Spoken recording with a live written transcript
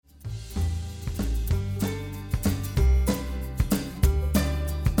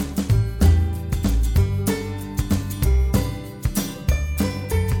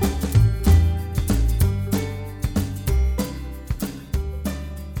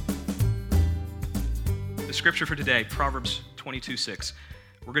The scripture for today, Proverbs 22:6.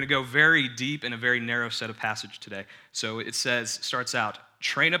 We're going to go very deep in a very narrow set of passage today. So it starts out,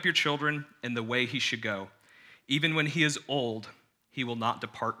 train up your children in the way he should go. Even when he is old, he will not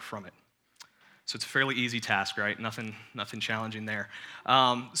depart from it. So it's a fairly easy task, right? Nothing challenging there.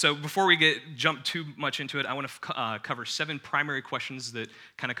 So before we jump too much into it, I want to cover 7 primary questions that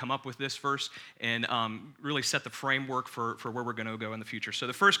kind of come up with this verse and really set the framework for where we're going to go in the future. So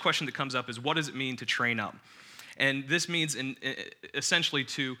the first question that comes up is, what does it mean to train up? And this means essentially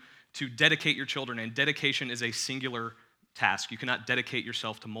to dedicate your children, and dedication is a singular task. You cannot dedicate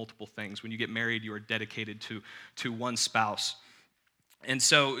yourself to multiple things. When you get married, you are dedicated to one spouse. And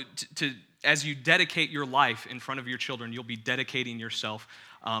so as you dedicate your life in front of your children, you'll be dedicating yourself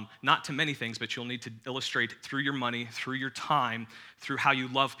not to many things, but you'll need to illustrate through your money, through your time, through how you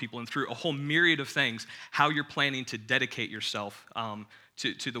love people, and through a whole myriad of things, how you're planning to dedicate yourself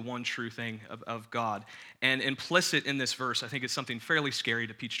to the one true thing of God. And implicit in this verse, I think it's something fairly scary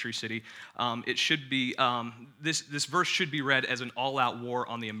to Peachtree City. It should be, this verse should be read as an all-out war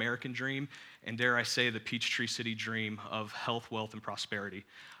on the American dream, and dare I say, the Peachtree City dream of health, wealth, and prosperity.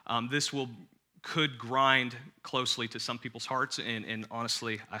 This could grind closely to some people's hearts, and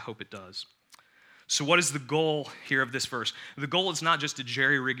honestly, I hope it does. So what is the goal here of this verse? The goal is not just to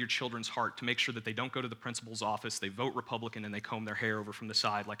jerry-rig your children's heart, to make sure that they don't go to the principal's office, they vote Republican, and they comb their hair over from the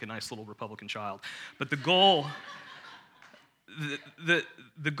side like a nice little Republican child. But the goal,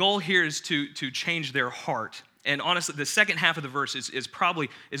 the goal here is to change their heart. And honestly, the second half of the verse is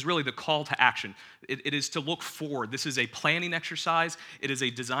really the call to action. It is to look forward. This is a planning exercise. It is a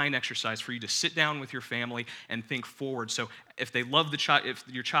design exercise for you to sit down with your family and think forward. So if if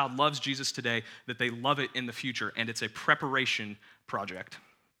your child loves Jesus today, that they love it in the future, and it's a preparation project.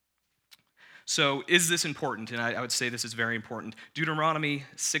 So is this important? And I would say this is very important. Deuteronomy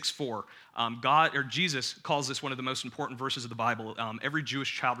 6:4. Jesus calls this one of the most important verses of the Bible. Every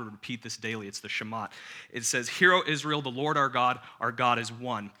Jewish child would repeat this daily. It's the Shema. It says, "Hear, O Israel, the Lord our God is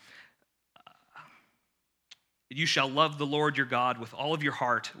one. You shall love the Lord your God with all of your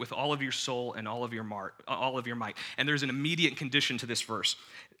heart, with all of your soul, and all of your might." And there's an immediate condition to this verse.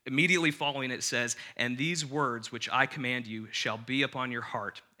 Immediately following it says, "And these words which I command you shall be upon your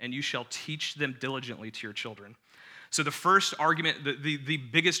heart, and you shall teach them diligently to your children." So the first argument, the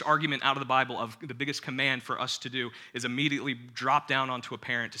biggest argument out of the Bible, of the biggest command for us to do, is immediately drop down onto a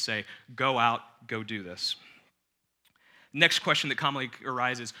parent to say, go out, go do this. Next question that commonly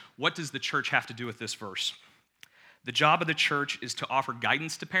arises, what does the church have to do with this verse? The job of the church is to offer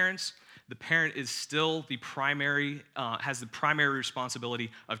guidance to parents. The parent is still has the primary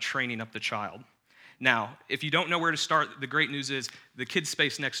responsibility of training up the child. Now, if you don't know where to start, the great news is the Kids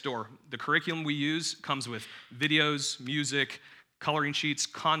Space next door. The curriculum we use comes with videos, music, coloring sheets,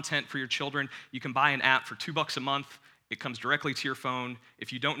 content for your children. You can buy an app for $2 a month. It comes directly to your phone.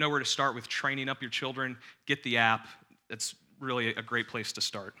 If you don't know where to start with training up your children, get the app. That's really a great place to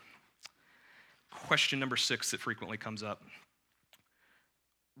start. Question number 6 that frequently comes up.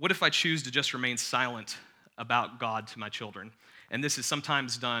 What if I choose to just remain silent about God to my children? And this is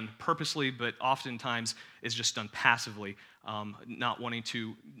sometimes done purposely, but oftentimes is just done passively, not wanting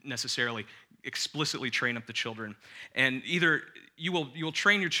to necessarily explicitly train up the children. And either you will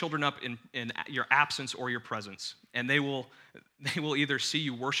train your children up in your absence or your presence, and they will either see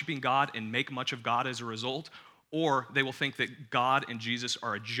you worshiping God and make much of God as a result, or they will think that God and Jesus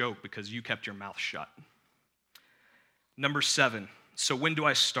are a joke because you kept your mouth shut. Number 7, so when do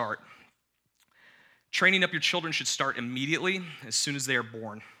I start? Training up your children should start immediately, as soon as they are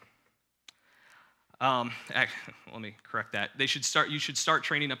born. Let me correct that. You should start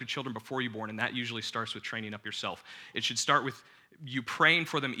training up your children before you're born, and that usually starts with training up yourself. It should start with you praying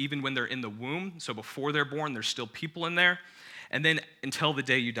for them even when they're in the womb, so before they're born, there's still people in there, and then until the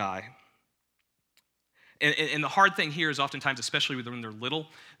day you die. And the hard thing here is oftentimes, especially when they're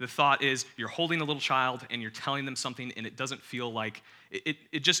little, the thought is you're holding a little child and you're telling them something, and it doesn't feel like,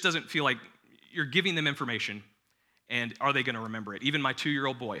 it just doesn't feel like you're giving them information, and are they going to remember it? Even my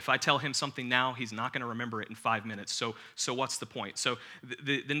 2-year-old boy, if I tell him something now, he's not going to remember it in 5 minutes. So what's the point? So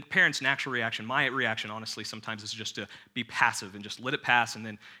the parent's natural reaction, my reaction, honestly, sometimes is just to be passive and just let it pass, and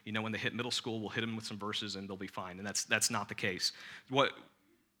then, when they hit middle school, we'll hit them with some verses and they'll be fine. And that's not the case.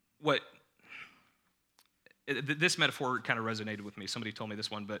 This metaphor kind of resonated with me. Somebody told me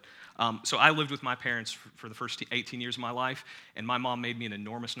this one, but so I lived with my parents for the first 18 years of my life, and my mom made me an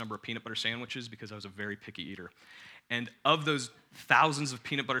enormous number of peanut butter sandwiches because I was a very picky eater. And of those thousands of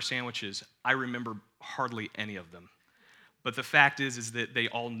peanut butter sandwiches, I remember hardly any of them. But the fact is that they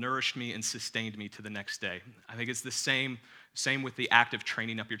all nourished me and sustained me to the next day. I think it's the same Same with the act of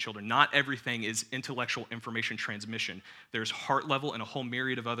training up your children. Not everything is intellectual information transmission. There's heart level and a whole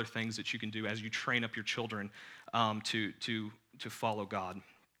myriad of other things that you can do as you train up your children to follow God.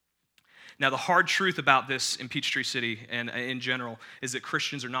 Now, the hard truth about this in Peachtree City and in general is that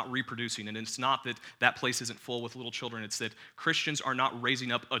Christians are not reproducing. And it's not that that place isn't full with little children. It's that Christians are not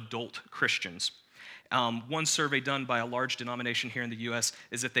raising up adult Christians. One survey done by a large denomination here in the U.S.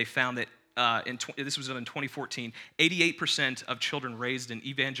 is that they found that this was done in 2014, 88% of children raised in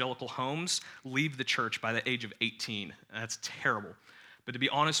evangelical homes leave the church by the age of 18. That's terrible. But to be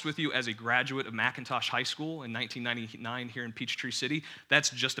honest with you, as a graduate of McIntosh High School in 1999 here in Peachtree City, that's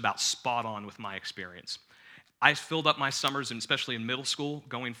just about spot on with my experience. I filled up my summers, and especially in middle school,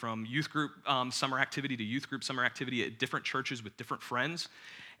 going from youth group summer activity to youth group summer activity at different churches with different friends.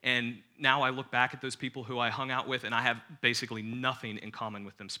 And now I look back at those people who I hung out with, and I have basically nothing in common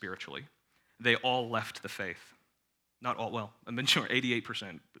with them spiritually. They all left the faith. Not all, well, I'm not sure,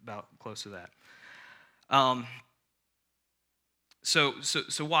 88%, about close to that. So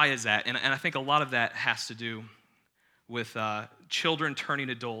why is that? And I think a lot of that has to do with children turning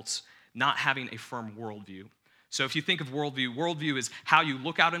adults not having a firm worldview. So if you think of worldview is how you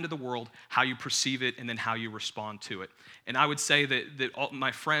look out into the world, how you perceive it, and then how you respond to it. And I would say that all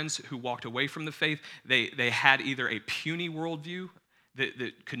my friends who walked away from the faith, they had either a puny worldview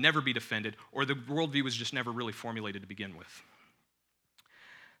that could never be defended, or the worldview was just never really formulated to begin with.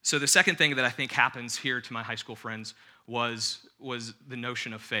 So the second thing that I think happens here to my high school friends was the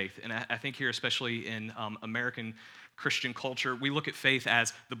notion of faith. And I think here, especially in American Christian culture, we look at faith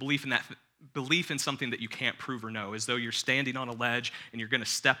as the belief in something that you can't prove or know, as though you're standing on a ledge and you're going to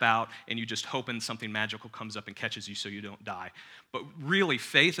step out and you just hoping something magical comes up and catches you so you don't die. But really,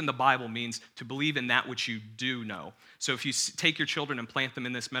 faith in the Bible means to believe in that which you do know. So if you take your children and plant them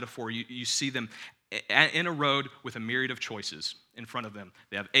in this metaphor, you see them in a road with a myriad of choices in front of them.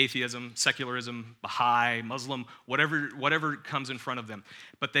 They have atheism, secularism, Baha'i, Muslim, whatever comes in front of them.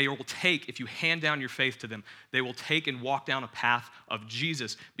 But they will take, if you hand down your faith to them, they will take and walk down a path of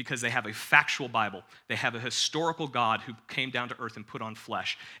Jesus because they have a factual Bible. They have a historical God who came down to earth and put on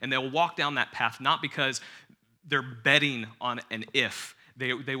flesh. And they will walk down that path not because they're betting on an if.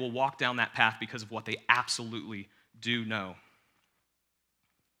 They will walk down that path because of what they absolutely do know.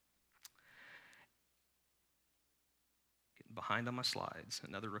 Behind on my slides,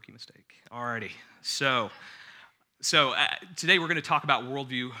 another rookie mistake. Alrighty, so today we're going to talk about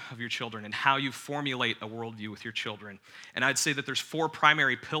worldview of your children and how you formulate a worldview with your children. And I'd say that there's 4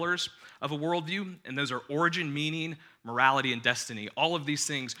 primary pillars of a worldview, and those are origin, meaning, morality, and destiny. All of these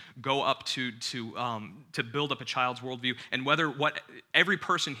things go up to build up a child's worldview, and every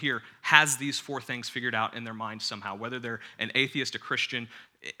person here has these 4 things figured out in their mind somehow, whether they're an atheist, a Christian,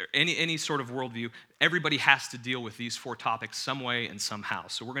 any sort of worldview, everybody has to deal with these 4 topics some way and somehow.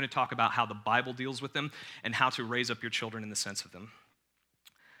 So we're going to talk about how the Bible deals with them and how to raise up your children in the sense of them.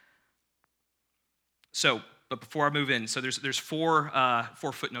 But before I move in, so there's 4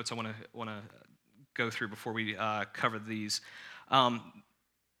 footnotes I want to go through before we cover these.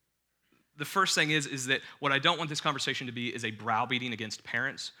 The first thing is that what I don't want this conversation to be is a browbeating against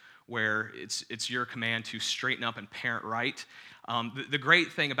parents, where it's your command to straighten up and parent right. The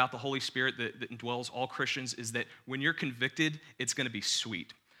great thing about the Holy Spirit that indwells all Christians is that when you're convicted, it's going to be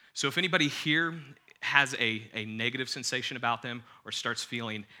sweet. So if anybody here has a negative sensation about them or starts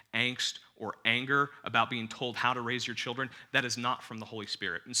feeling angst or anger about being told how to raise your children, that is not from the Holy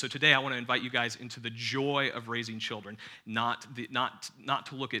Spirit. And so today I want to invite you guys into the joy of raising children, not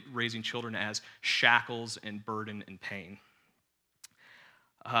to look at raising children as shackles and burden and pain.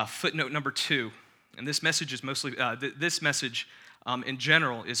 Footnote number 2, and this message is mostly, in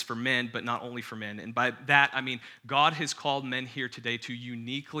general is for men, but not only for men. And by that, I mean God has called men here today to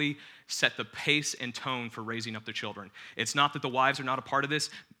uniquely set the pace and tone for raising up their children. It's not that the wives are not a part of this.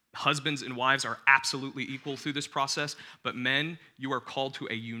 Husbands and wives are absolutely equal through this process, but men, you are called to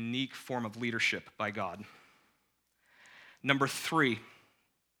a unique form of leadership by God. Number 3,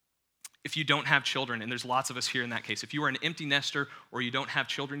 if you don't have children, and there's lots of us here in that case, if you are an empty nester or you don't have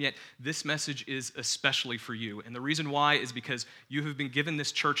children yet, this message is especially for you. And the reason why is because you have been given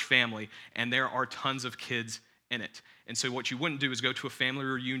this church family, and there are tons of kids in it. And so what you wouldn't do is go to a family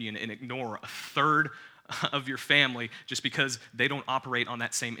reunion and ignore a third of your family just because they don't operate on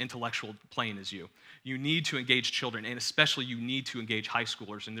that same intellectual plane as you. You need to engage children, and especially you need to engage high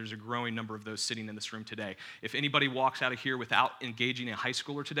schoolers, and there's a growing number of those sitting in this room today. If anybody walks out of here without engaging a high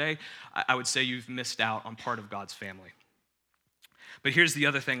schooler today, I would say you've missed out on part of God's family. But here's the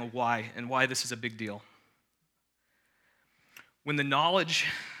other thing of why this is a big deal. When the knowledge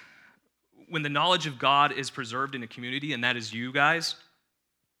when the knowledge of God is preserved in a community, and that is you guys,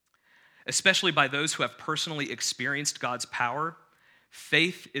 especially by those who have personally experienced God's power,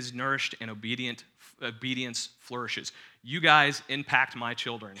 faith is nourished and obedience flourishes. You guys impact my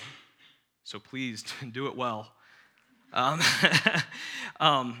children, so please do it well.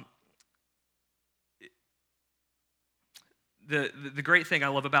 The great thing I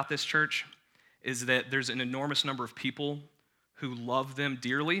love about this church is that there's an enormous number of people who love them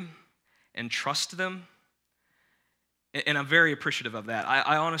dearly and trust them, and I'm very appreciative of that.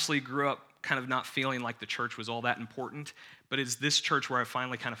 I honestly grew up kind of not feeling like the church was all that important, but it's this church where I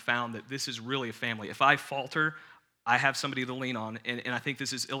finally kind of found that this is really a family. If I falter, I have somebody to lean on, and I think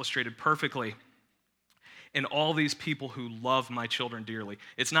this is illustrated perfectly in all these people who love my children dearly.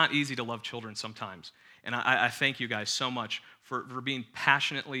 It's not easy to love children sometimes, and I thank you guys so much for being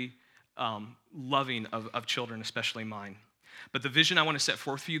passionately loving of children, especially mine. But the vision I want to set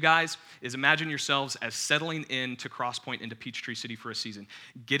forth for you guys is imagine yourselves as settling into Crosspoint, into Peachtree City for a season,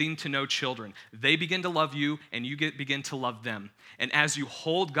 getting to know children. They begin to love you, and you begin to love them. And as you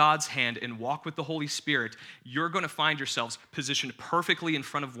hold God's hand and walk with the Holy Spirit, you're going to find yourselves positioned perfectly in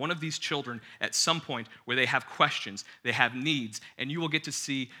front of one of these children at some point where they have questions, they have needs, and you will get to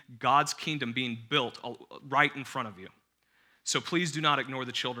see God's kingdom being built right in front of you. So please do not ignore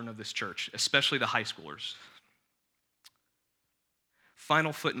the children of this church, especially the high schoolers.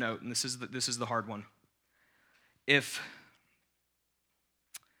 Final footnote, and this is the hard one. If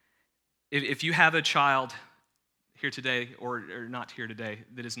you have a child here today or not here today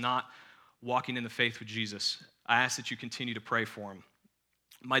that is not walking in the faith with Jesus, I ask that you continue to pray for him.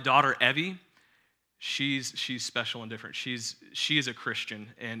 My daughter Evie, she's special and different. She is a Christian,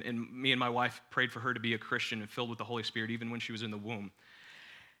 and me and my wife prayed for her to be a Christian and filled with the Holy Spirit even when she was in the womb.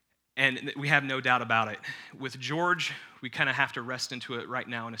 And we have no doubt about it. With George, we kind of have to rest into it right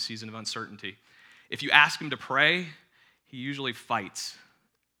now in a season of uncertainty. If you ask him to pray, he usually fights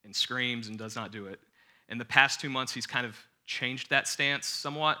and screams and does not do it. In the past 2 months, he's kind of changed that stance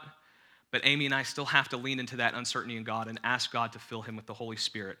somewhat, but Amy and I still have to lean into that uncertainty in God and ask God to fill him with the Holy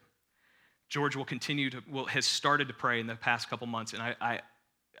Spirit. George has started to pray in the past couple months, and I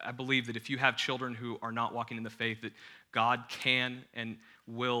believe that if you have children who are not walking in the faith, that God can and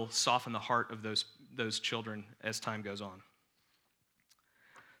will soften the heart of those children as time goes on.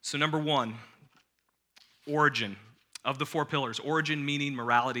 So number one, origin of the 4 pillars. Origin meaning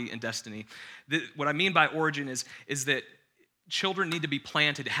morality and destiny. What I mean by origin is that children need to be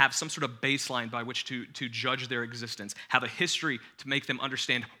planted to have some sort of baseline by which to judge their existence, have a history to make them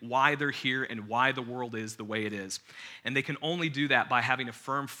understand why they're here and why the world is the way it is. And they can only do that by having a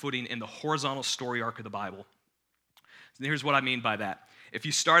firm footing in the horizontal story arc of the Bible. And here's what I mean by that. If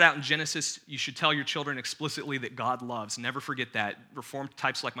you start out in Genesis, you should tell your children explicitly that God loves. Never forget that. Reformed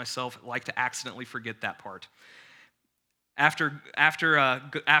types like myself like to accidentally forget that part. After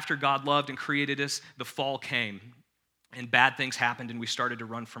God loved and created us, the fall came, and bad things happened, and we started to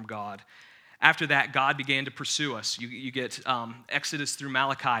run from God. After that, God began to pursue us. You get Exodus through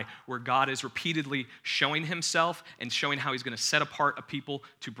Malachi, where God is repeatedly showing himself and showing how he's going to set apart a people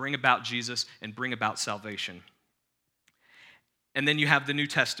to bring about Jesus and bring about salvation. And then you have the New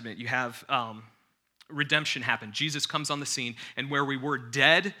Testament. You have redemption happen. Jesus comes on the scene, and where we were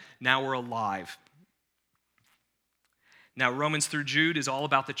dead, now we're alive. Now, Romans through Jude is all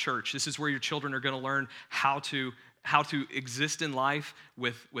about the church. This is where your children are going to learn how to exist in life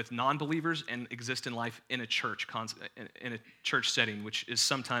with non-believers and exist in life in a church setting, which is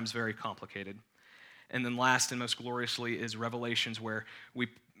sometimes very complicated. And then last and most gloriously is Revelations, where we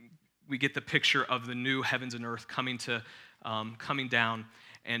get the picture of the new heavens and earth coming down,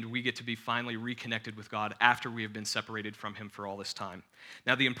 and we get to be finally reconnected with God after we have been separated from him for all this time.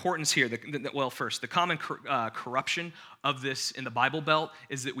 Now, the importance here, first, the common corruption of this in the Bible Belt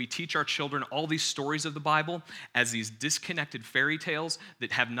is that we teach our children all these stories of the Bible as these disconnected fairy tales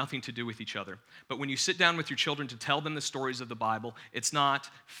that have nothing to do with each other. But when you sit down with your children to tell them the stories of the Bible, it's not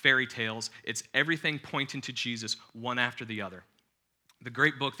fairy tales, it's everything pointing to Jesus, one after the other. The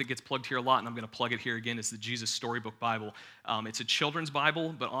great book that gets plugged here a lot, and I'm going to plug it here again, is the Jesus Storybook Bible. It's a children's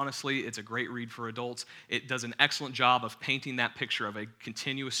Bible, but honestly, it's a great read for adults. It does an excellent job of painting that picture of a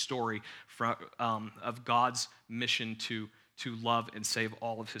continuous story of God's mission to love and save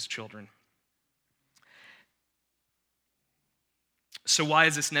all of his children. So why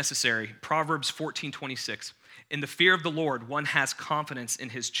is this necessary? Proverbs 14:26. In the fear of the Lord, one has confidence in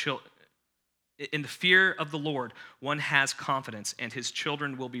his children. In the fear of the Lord, one has confidence, and his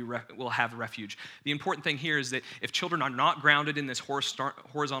children will have refuge. The important thing here is that if children are not grounded in this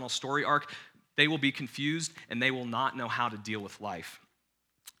horizontal story arc, they will be confused, and they will not know how to deal with life.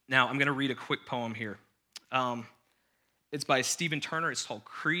 Now, I'm going to read a quick poem here. It's by Stephen Turner. It's called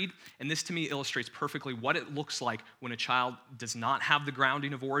Creed. And this, to me, illustrates perfectly what it looks like when a child does not have the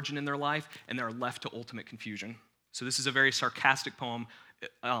grounding of origin in their life and they're left to ultimate confusion. So this is a very sarcastic poem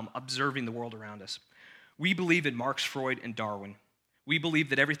observing the world around us. We believe in Marx, Freud, and Darwin. We believe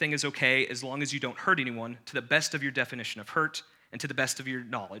that everything is okay as long as you don't hurt anyone to the best of your definition of hurt and to the best of your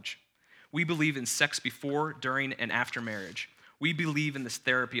knowledge. We believe in sex before, during, and after marriage. We believe in this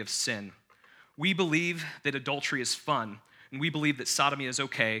therapy of sin. We believe that adultery is fun, and we believe that sodomy is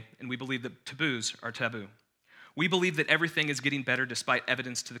okay, and we believe that taboos are taboo. We believe that everything is getting better despite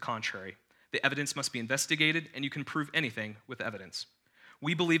evidence to the contrary. The evidence must be investigated, and you can prove anything with evidence.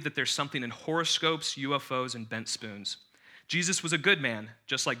 We believe that there's something in horoscopes, UFOs, and bent spoons. Jesus was a good man,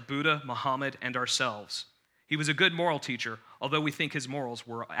 just like Buddha, Muhammad, and ourselves. He was a good moral teacher, although we think his morals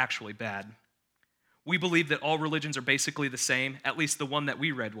were actually bad. We believe that all religions are basically the same, at least the one that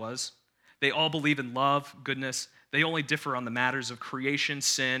we read was. They all believe in love, goodness. They only differ on the matters of creation,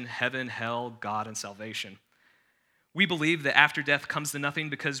 sin, heaven, hell, God, and salvation. We believe that after death comes the nothing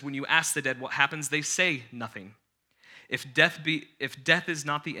because when you ask the dead what happens, they say nothing. If death is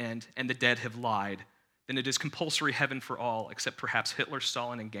not the end and the dead have lied, then it is compulsory heaven for all, except perhaps Hitler,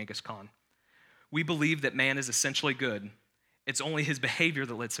 Stalin, and Genghis Khan. We believe that man is essentially good. It's only his behavior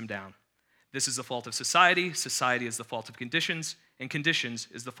that lets him down. This is the fault of society. Society is the fault of conditions, and conditions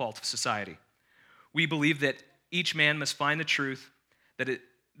is the fault of society. We believe that each man must find the truth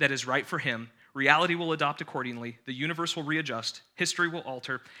that is right for him. Reality will adopt accordingly. The universe will readjust. History will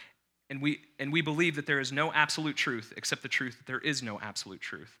alter. And we believe that there is no absolute truth except the truth that there is no absolute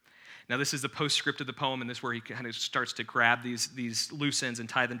truth. Now, this is the postscript of the poem, and this is where he kind of starts to grab these loose ends and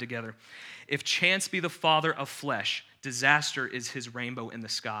tie them together. If chance be the father of flesh, disaster is his rainbow in the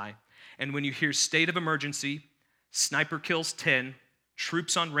sky. And when you hear state of emergency, sniper kills 10,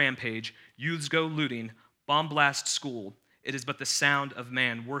 troops on rampage, youths go looting, bomb blast school, it is but the sound of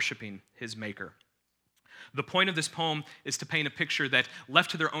man worshiping his maker. The point of this poem is to paint a picture that,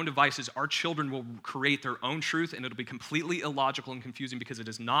 left to their own devices, our children will create their own truth, and it'll be completely illogical and confusing because it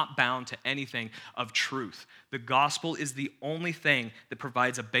is not bound to anything of truth. The gospel is the only thing that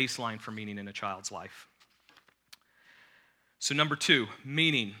provides a baseline for meaning in a child's life. So number 2,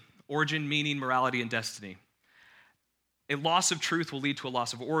 meaning. Origin, meaning, morality, and destiny. A loss of truth will lead to a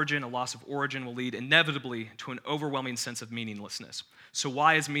loss of origin. A loss of origin will lead inevitably to an overwhelming sense of meaninglessness. So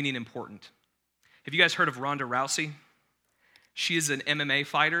why is meaning important? Have you guys heard of Ronda Rousey? She is an MMA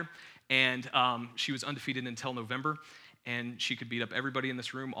fighter, and she was undefeated until November, and she could beat up everybody in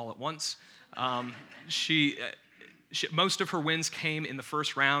this room all at once. Most of her wins came in the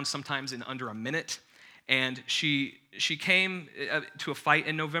first round, sometimes in under a minute, and she came to a fight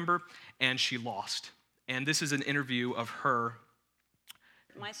in November, and she lost. And this is an interview of her.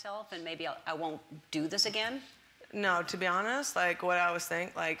 Myself, and maybe I won't do this again? No, to be honest, like what I was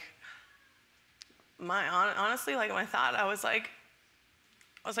thinking, like honestly, like my thought, I was like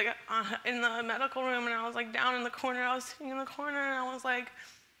in the medical room, and I was like down in the corner. I was sitting in the corner, and I was like,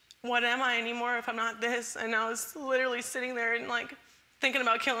 what am I anymore if I'm not this? And I was literally sitting there and like thinking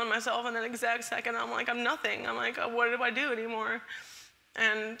about killing myself. And that exact second, I'm like, I'm nothing. I'm like, what do I do anymore?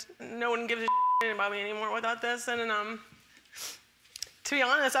 And no one gives a shit about me anymore without this. And then, to be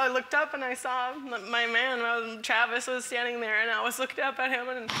honest, I looked up and I saw my man, Travis, was standing there, and I was looking up at him,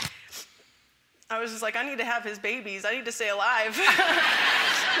 and I was just like, I need to have his babies. I need to stay alive.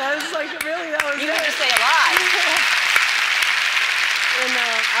 That was like, really, that was You it. need to stay alive. And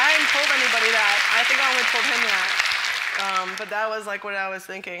I hadn't told anybody that. I think I only told him that. But that was like what I was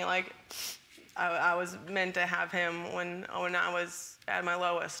thinking. Like, I was meant to have him when I was at my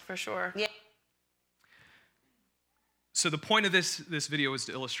lowest, for sure. Yeah. So the point of this video is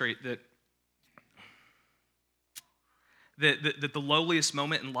to illustrate that the lowliest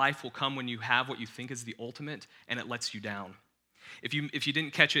moment in life will come when you have what you think is the ultimate, and it lets you down. If you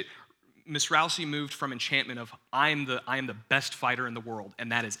didn't catch it, Miss Rousey moved from enchantment of I am the best fighter in the world,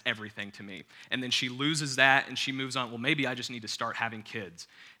 and that is everything to me. And then she loses that, and she moves on. Well, maybe I just need to start having kids.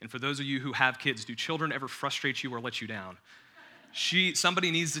 And for those of you who have kids, do children ever frustrate you or let you down? Somebody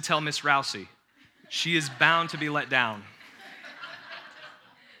needs to tell Miss Rousey. She is bound to be let down.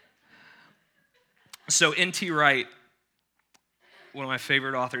 So N.T. Wright, one of my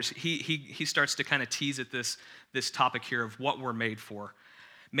favorite authors, he starts to kind of tease at this topic here of what we're made for.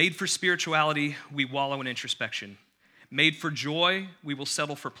 Made for spirituality, we wallow in introspection. Made for joy, we will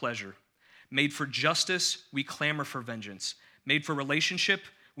settle for pleasure. Made for justice, we clamor for vengeance. Made for relationship,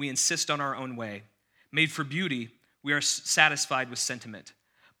 we insist on our own way. Made for beauty, we are satisfied with sentiment.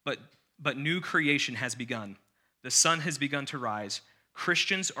 But new creation has begun. The sun has begun to rise.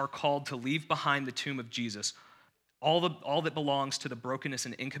 Christians are called to leave behind the tomb of Jesus, all that belongs to the brokenness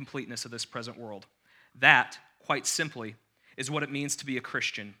and incompleteness of this present world. That, quite simply, is what it means to be a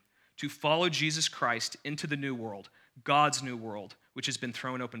Christian, to follow Jesus Christ into the new world, God's new world, which has been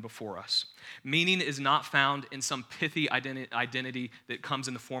thrown open before us. Meaning is not found in some pithy identity that comes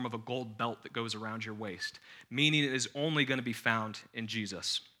in the form of a gold belt that goes around your waist. Meaning is only going to be found in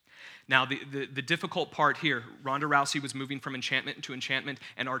Jesus. Now, the difficult part here, Ronda Rousey was moving from enchantment to enchantment,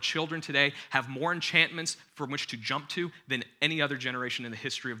 and our children today have more enchantments from which to jump to than any other generation in the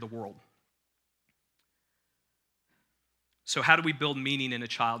history of the world. So how do we build meaning in a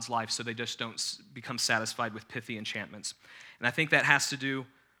child's life so they just don't become satisfied with pithy enchantments? And I think that has to do,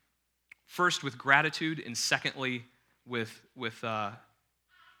 first, with gratitude, and secondly, with a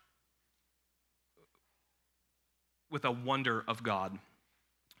wonder of God.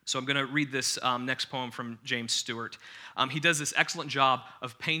 So I'm going to read this next poem from James Stewart. He does this excellent job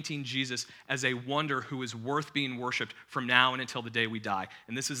of painting Jesus as a wonder who is worth being worshiped from now and until the day we die.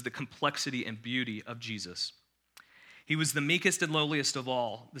 And this is the complexity and beauty of Jesus. He was the meekest and lowliest of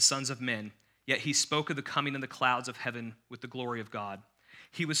all the sons of men, yet he spoke of the coming in the clouds of heaven with the glory of God.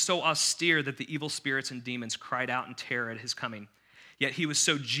 He was so austere that the evil spirits and demons cried out in terror at his coming. Yet he was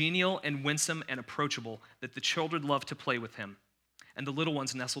so genial and winsome and approachable that the children loved to play with him, and the little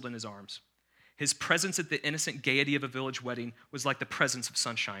ones nestled in his arms. His presence at the innocent gaiety of a village wedding was like the presence of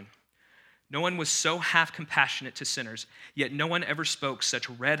sunshine. No one was so half compassionate to sinners, yet no one ever spoke such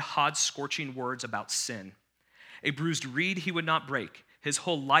red-hot, scorching words about sin. A bruised reed he would not break. His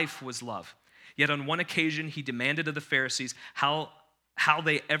whole life was love. Yet on one occasion he demanded of the Pharisees how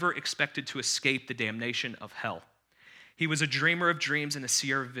they ever expected to escape the damnation of hell. He was a dreamer of dreams and a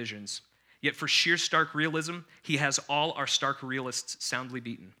seer of visions. Yet for sheer stark realism, he has all our stark realists soundly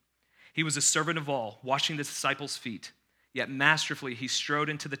beaten. He was a servant of all, washing the disciples' feet. Yet masterfully he strode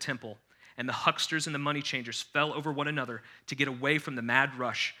into the temple, and the hucksters and the money changers fell over one another to get away from the mad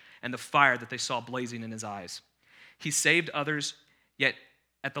rush and the fire that they saw blazing in his eyes. He saved others, yet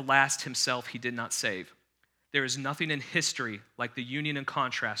at the last himself he did not save. There is nothing in history like the union and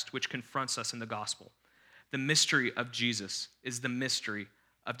contrast which confronts us in the gospel. The mystery of Jesus is the mystery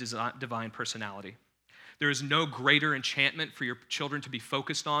of divine personality. There is no greater enchantment for your children to be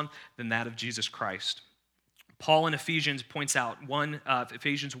focused on than that of Jesus Christ. Paul in Ephesians points out,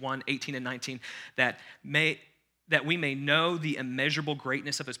 Ephesians 1, 18 and 19, that we may know the immeasurable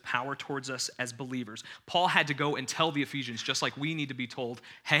greatness of his power towards us as believers. Paul had to go and tell the Ephesians, just like we need to be told,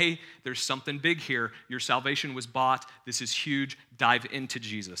 hey, there's something big here. Your salvation was bought. This is huge. Dive into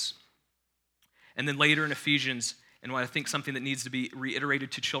Jesus. And then later in Ephesians, and what I think something that needs to be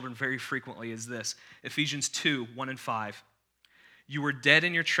reiterated to children very frequently is this, Ephesians 2, 1 and 5. You were dead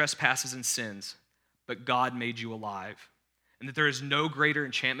in your trespasses and sins, but God made you alive. And that there is no greater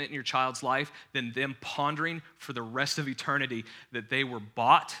enchantment in your child's life than them pondering for the rest of eternity that they were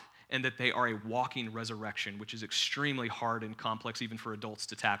bought and that they are a walking resurrection, which is extremely hard and complex even for adults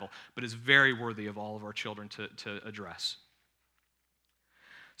to tackle, but is very worthy of all of our children to address.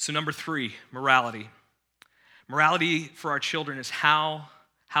 So number 3, morality. Morality for our children is how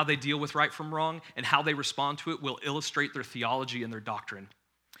they deal with right from wrong and how they respond to it will illustrate their theology and their doctrine.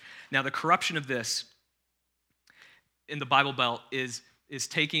 Now, the corruption of this in the Bible Belt is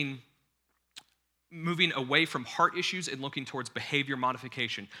moving away from heart issues and looking towards behavior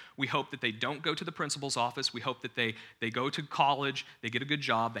modification. We hope that they don't go to the principal's office. We hope that they go to college, they get a good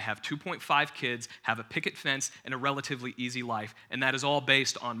job, they have 2.5 kids, have a picket fence, and a relatively easy life. And that is all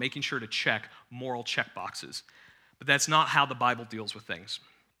based on making sure to check moral check boxes. But that's not how the Bible deals with things.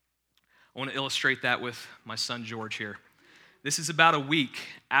 I want to illustrate that with my son George here. This is about a week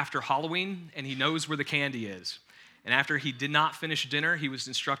after Halloween, and he knows where the candy is. And after he did not finish dinner, he was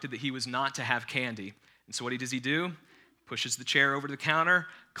instructed that he was not to have candy. And so what does he do? Pushes the chair over to the counter,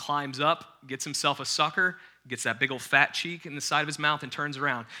 climbs up, gets himself a sucker, gets that big old fat cheek in the side of his mouth and turns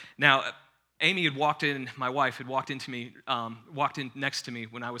around. Now, Amy had walked in, my wife had walked in next to me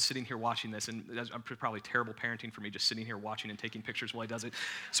when I was sitting here watching this, and that's probably terrible parenting for me just sitting here watching and taking pictures while he does it.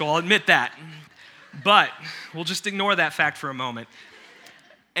 So I'll admit that. But we'll just ignore that fact for a moment.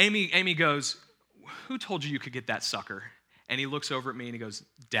 Amy goes, who told you could get that sucker? And he looks over at me and he goes,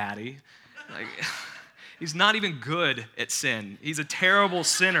 Daddy. Like, he's not even good at sin. He's a terrible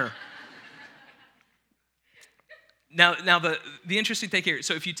sinner. Now the interesting thing here,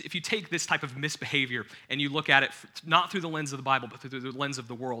 so if you take this type of misbehavior and you look at it not through the lens of the Bible, but through the lens of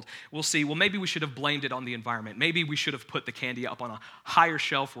the world, we'll see, well, maybe we should have blamed it on the environment. Maybe we should have put the candy up on a higher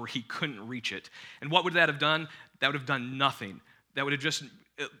shelf where he couldn't reach it. And what would that have done? That would have done nothing. That would have just,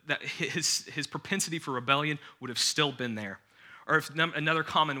 that his propensity for rebellion would have still been there. Or if another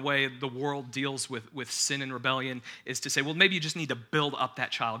common way the world deals with sin and rebellion is to say, well, maybe you just need to build up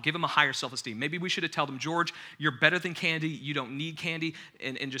that child. Give them a higher self-esteem. Maybe we should have told them, George, you're better than candy. You don't need candy.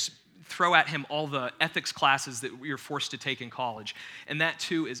 And just throw at him all the ethics classes that you're forced to take in college. And that,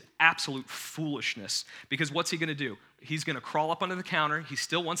 too, is absolute foolishness. Because what's he going to do? He's going to crawl up under the counter. He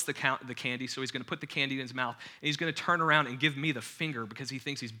still wants the candy, so he's going to put the candy in his mouth. And he's going to turn around and give me the finger because he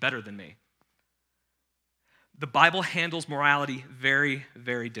thinks he's better than me. The Bible handles morality very,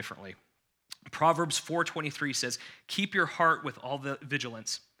 very differently. Proverbs 4:23 says, keep your heart with all the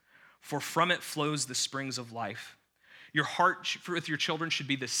vigilance, for from it flows the springs of life. Your heart with your children should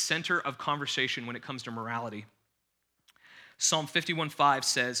be the center of conversation when it comes to morality. Psalm 51:5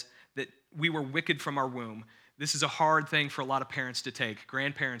 says that we were wicked from our womb. This is a hard thing for a lot of parents to take,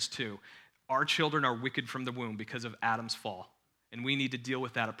 grandparents too. Our children are wicked from the womb because of Adam's fall, and we need to deal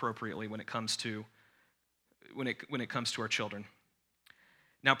with that appropriately when it comes to our children.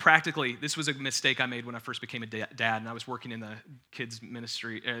 Now, practically, this was a mistake I made when I first became a dad, and I was working in the kids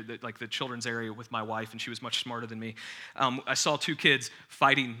ministry, like the children's area with my wife, and she was much smarter than me. I saw two kids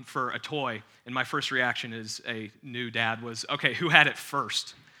fighting for a toy, and my first reaction as a new dad was, okay, who had it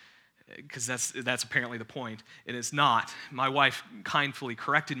first? Because that's apparently the point. It is not. My wife kindly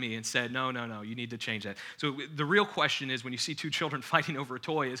corrected me and said, no, you need to change that. So the real question is, when you see two children fighting over a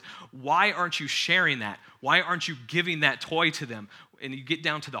toy, is why aren't you sharing that? Why aren't you giving that toy to them? And you get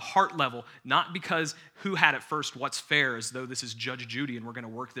down to the heart level, not because who had it first, what's fair, as though this is Judge Judy and we're going to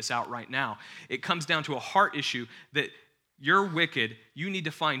work this out right now. It comes down to a heart issue that you're wicked. You need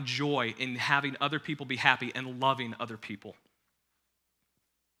to find joy in having other people be happy and loving other people.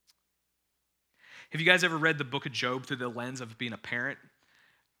 Have you guys ever read the book of Job through the lens of being a parent?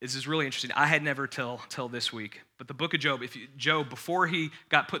 This is really interesting. I had never till this week. But the book of Job, Job, before he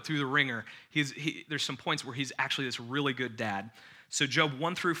got put through the ringer, there's some points where he's actually this really good dad. So Job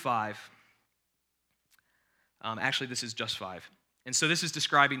 1-5, actually this is just 5. And so this is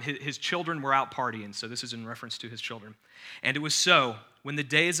describing his children were out partying. So this is in reference to his children. And it was so, when the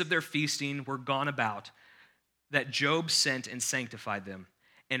days of their feasting were gone about, that Job sent and sanctified them,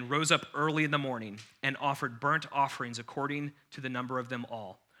 and rose up early in the morning, and offered burnt offerings according to the number of them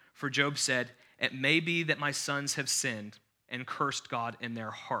all. For Job said, it may be that my sons have sinned and cursed God in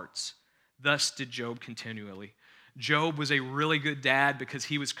their hearts. Thus did Job continually. Job was a really good dad because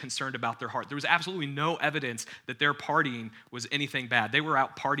he was concerned about their heart. There was absolutely no evidence that their partying was anything bad. They were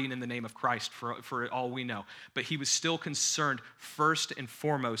out partying in the name of Christ for all we know. But he was still concerned first and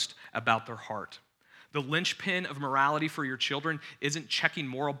foremost about their heart. The linchpin of morality for your children isn't checking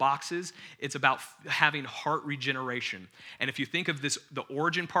moral boxes. It's about having heart regeneration. And if you think of this, the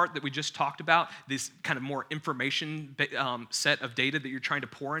origin part that we just talked about, this kind of more information set of data that you're trying to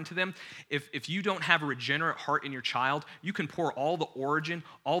pour into them, if you don't have a regenerate heart in your child, you can pour all the origin,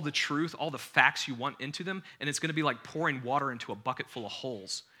 all the truth, all the facts you want into them, and it's going to be like pouring water into a bucket full of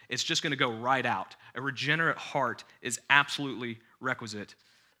holes. It's just going to go right out. A regenerate heart is absolutely requisite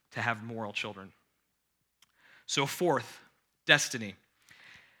to have moral children. So fourth, destiny.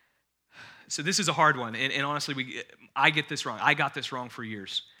 So this is a hard one, and honestly, I get this wrong. I got this wrong for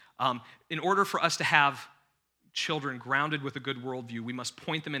years. In order for us to have children grounded with a good worldview, we must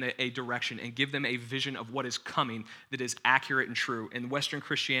point them in a direction and give them a vision of what is coming that is accurate and true. And Western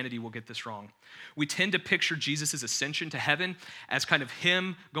Christianity will get this wrong. We tend to picture Jesus' ascension to heaven as kind of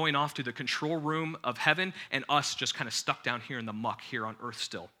him going off to the control room of heaven and us just kind of stuck down here in the muck here on earth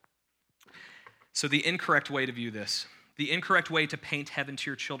still. So the incorrect way to view this, the incorrect way to paint heaven to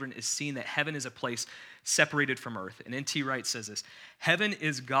your children is seeing that heaven is a place separated from earth. And N.T. Wright says this, heaven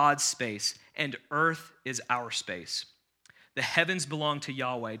is God's space and earth is our space. The heavens belong to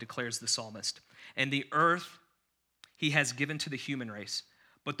Yahweh, declares the psalmist, and the earth he has given to the human race.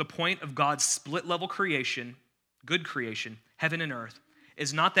 But the point of God's split-level creation, good creation, heaven and earth,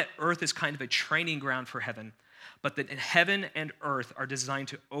 is not that earth is kind of a training ground for heaven, but that heaven and earth are designed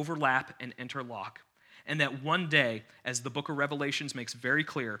to overlap and interlock. And that one day, as the book of Revelations makes very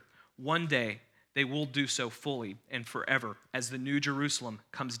clear, one day they will do so fully and forever as the new Jerusalem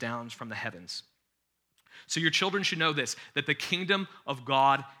comes down from the heavens. So your children should know this, that the kingdom of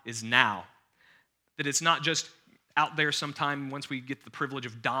God is now. That it's not just out there sometime once we get the privilege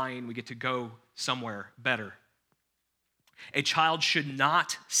of dying, we get to go somewhere better. A child should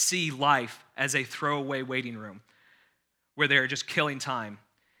not see life as a throwaway waiting room where they're just killing time.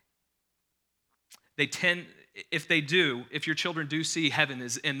 If your children do see heaven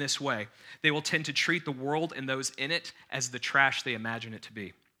as in this way, they will tend to treat the world and those in it as the trash they imagine it to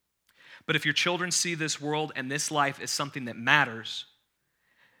be. But if your children see this world and this life as something that matters,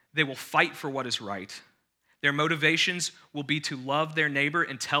 they will fight for what is right. Their motivations will be to love their neighbor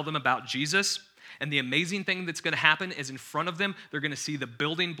and tell them about Jesus. And the amazing thing that's going to happen is in front of them, they're going to see the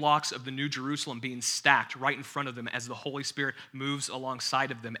building blocks of the New Jerusalem being stacked right in front of them as the Holy Spirit moves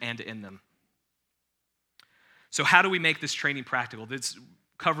alongside of them and in them. So how do we make this training practical? This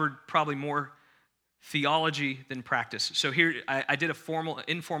covered probably more theology than practice. So here, I did a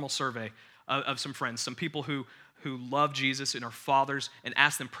informal survey of some friends, some people who love Jesus and are fathers, and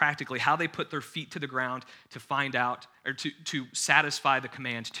asked them practically how they put their feet to the ground to find out, or to satisfy the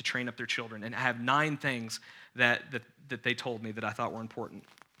command to train up their children. And I have 9 things that they told me that I thought were important.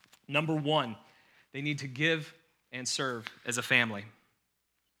 Number 1, they need to give and serve as a family.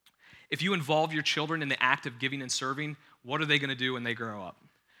 If you involve your children in the act of giving and serving, what are they going to do when they grow up?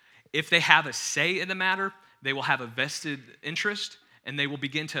 If they have a say in the matter, they will have a vested interest, and they will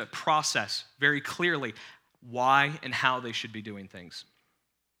begin to process very clearly why and how they should be doing things.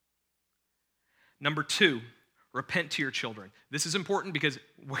 Number 2, repent to your children. This is important because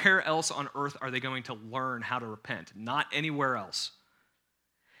where else on earth are they going to learn how to repent? Not anywhere else.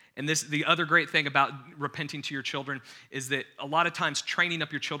 And the other great thing about repenting to your children is that a lot of times training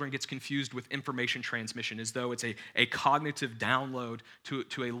up your children gets confused with information transmission, as though it's a cognitive download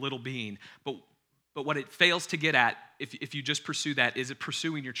to a little being. But what it fails to get at, if you just pursue that, is it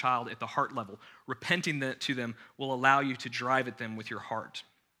pursuing your child at the heart level. Repenting to them will allow you to drive at them with your heart.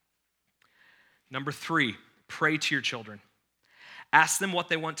 Number 3, pray to your children. Ask them what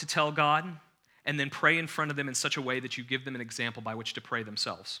they want to tell God, and then pray in front of them in such a way that you give them an example by which to pray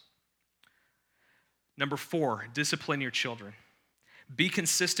themselves. Number 4, discipline your children. Be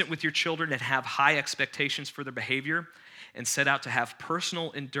consistent with your children and have high expectations for their behavior, and set out to have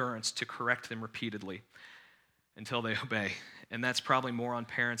personal endurance to correct them repeatedly until they obey. And that's probably more on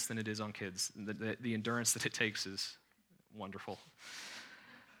parents than it is on kids. The endurance that it takes is wonderful.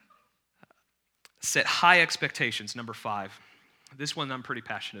 Set high expectations, number 5. This one I'm pretty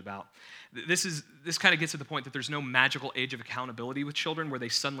passionate about. This kind of gets to the point that there's no magical age of accountability with children where they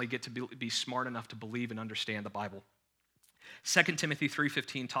suddenly get to be smart enough to believe and understand the Bible. 2 Timothy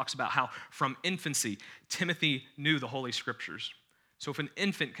 3:15 talks about how from infancy, Timothy knew the Holy Scriptures. So if an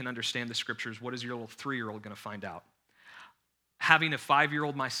infant can understand the Scriptures, what is your little 3-year-old going to find out? Having a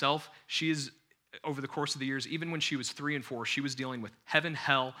 5-year-old myself, she is, over the course of the years, even when she was 3 and 4, she was dealing with heaven,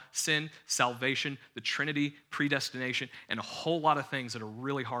 hell, sin, salvation, the Trinity, predestination, and a whole lot of things that are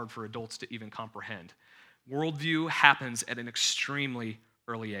really hard for adults to even comprehend. Worldview happens at an extremely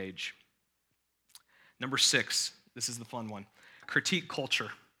early age. Number 6, this is the fun one. Critique culture.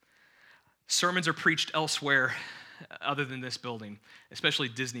 Sermons are preached elsewhere other than this building, especially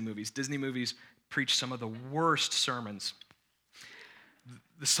Disney movies. Disney movies preach some of the worst sermons.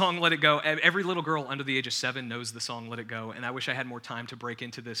 The song Let It Go, every little girl under the age of 7 knows the song Let It Go, and I wish I had more time to break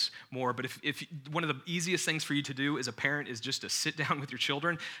into this more, but if one of the easiest things for you to do as a parent is just to sit down with your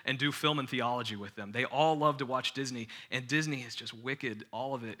children and do film and theology with them. They all love to watch Disney, and Disney is just wicked,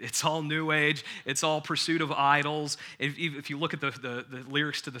 all of it. It's all new age, it's all pursuit of idols. If you look at the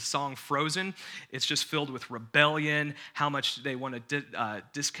lyrics to the song Frozen, it's just filled with rebellion, how much they want to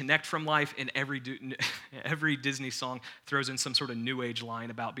disconnect from life, and every Disney song throws in some sort of new age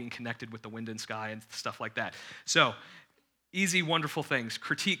line about being connected with the wind and sky and stuff like that. So, easy, wonderful things.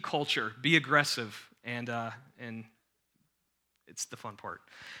 Critique culture, be aggressive, and it's the fun part.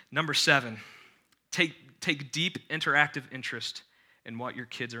 Number 7, take deep interactive interest in what your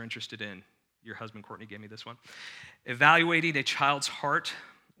kids are interested in. Your husband, Courtney, gave me this one. Evaluating a child's heart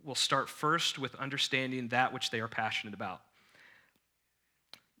will start first with understanding that which they are passionate about.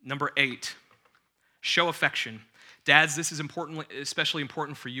 Number 8, show affection. Dads, this is important, especially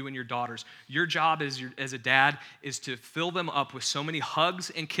important for you and your daughters. Your job as a dad is to fill them up with so many hugs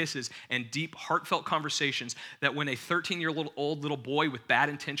and kisses and deep, heartfelt conversations that when a 13-year-old little boy with bad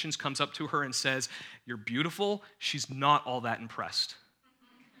intentions comes up to her and says, "You're beautiful," she's not all that impressed.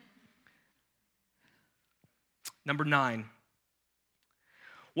 Number 9,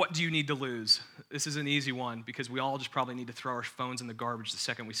 what do you need to lose? This is an easy one because we all just probably need to throw our phones in the garbage the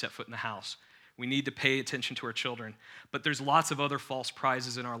second we set foot in the house. We need to pay attention to our children. But there's lots of other false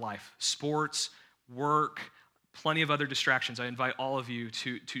prizes in our life. Sports, work, plenty of other distractions. I invite all of you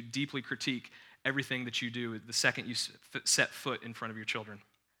to deeply critique everything that you do the second you set foot in front of your children.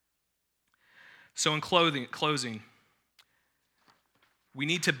 So in closing, we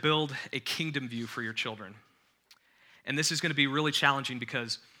need to build a kingdom view for your children. And this is going to be really challenging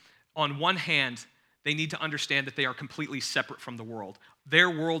because on one hand, they need to understand that they are completely separate from the world. Their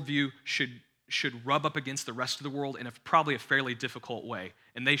worldview should rub up against the rest of the world in probably a fairly difficult way.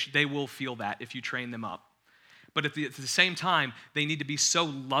 And they will feel that if you train them up. But at the same time, they need to be so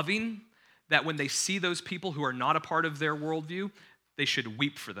loving that when they see those people who are not a part of their worldview, they should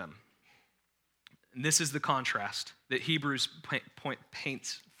weep for them. And this is the contrast that Hebrews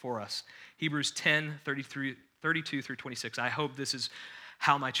paints for us. Hebrews 10, 32 through 26. I hope this is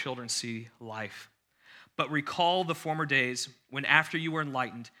how my children see life. But recall the former days when after you were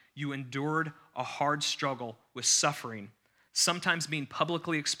enlightened, you endured a hard struggle with suffering, sometimes being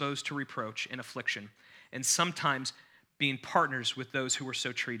publicly exposed to reproach and affliction, and sometimes being partners with those who were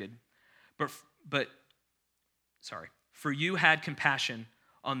so treated. For you had compassion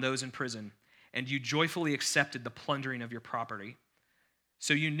on those in prison, and you joyfully accepted the plundering of your property.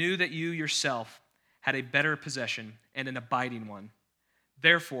 So you knew that you yourself had a better possession and an abiding one.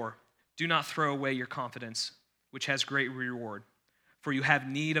 Therefore, do not throw away your confidence, which has great reward, for you have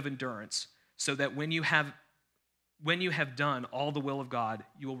need of endurance, so that when you have done all the will of God,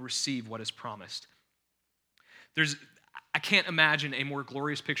 you will receive what is promised. I can't imagine a more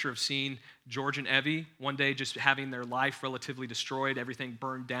glorious picture of seeing George and Evie one day just having their life relatively destroyed, everything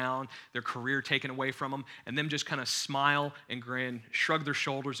burned down, their career taken away from them, and them just kind of smile and grin, shrug their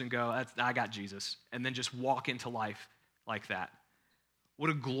shoulders and go, I got Jesus, and then just walk into life like that. What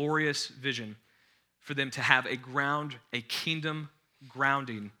a glorious vision for them to have a kingdom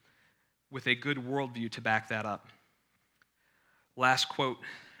grounding with a good worldview to back that up. Last quote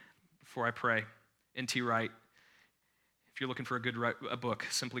before I pray, N.T. Wright. If you're looking for a book,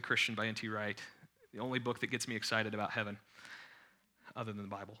 Simply Christian by N.T. Wright, the only book that gets me excited about heaven, other than the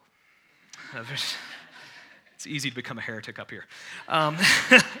Bible. It's easy to become a heretic up here.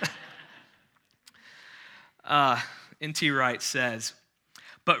 N.T. Wright says,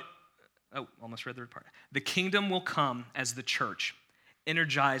 almost read the part. The kingdom will come as the church,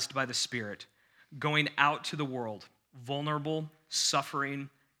 energized by the Spirit, going out to the world, vulnerable, suffering,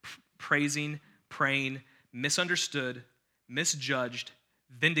 praising, praying, misunderstood, misjudged,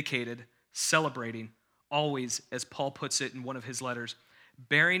 vindicated, celebrating, always, as Paul puts it in one of his letters,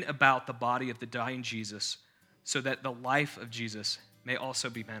 bearing about the body of the dying Jesus, so that the life of Jesus may also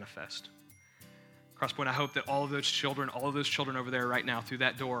be manifest. Crosspoint, I hope that all of those children over there right now through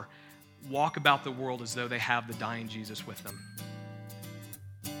that door, walk about the world as though they have the dying Jesus with them.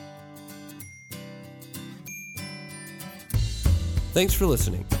 Thanks for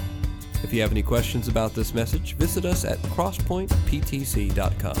listening. If you have any questions about this message, visit us at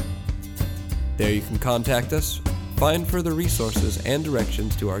crosspointptc.com. There you can contact us, find further resources and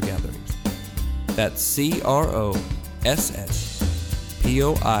directions to our gatherings. That's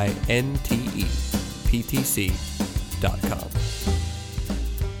CROSSPOINTEPTC.com.